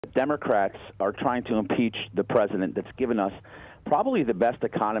Democrats are trying to impeach the president that's given us probably the best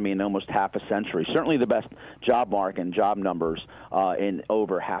economy in almost half a century, certainly the best job market and job numbers in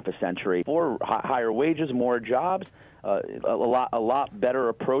over half a century. For higher wages, more jobs, a lot better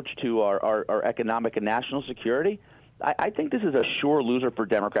approach to our economic and national security. I think this is a sure loser for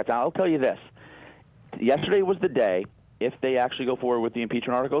Democrats. And I'll tell you this. Yesterday was the day, if they actually go forward with the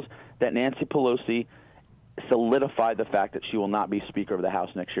impeachment articles, that Nancy Pelosi solidified the fact that she will not be Speaker of the House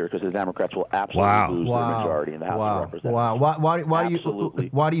next year because the Democrats will absolutely lose their majority in the House of Representatives. Wow!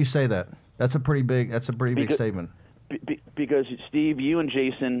 Why do you say that? That's a pretty big statement. Because Steve, you and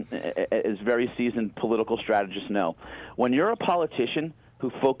Jason, as very seasoned political strategists, know when you're a politician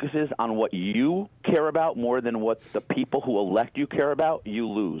who focuses on what you care about more than what the people who elect you care about, you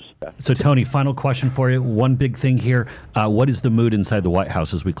lose. So, Tony, final question for you. One big thing here. What is the mood inside the White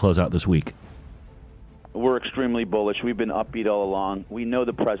House as we close out this week? We're extremely bullish. We've been upbeat all along. We know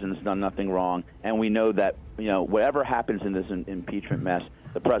the president's done nothing wrong, and we know that whatever happens in this impeachment mess,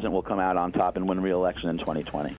 the president will come out on top and win re-election in 2020.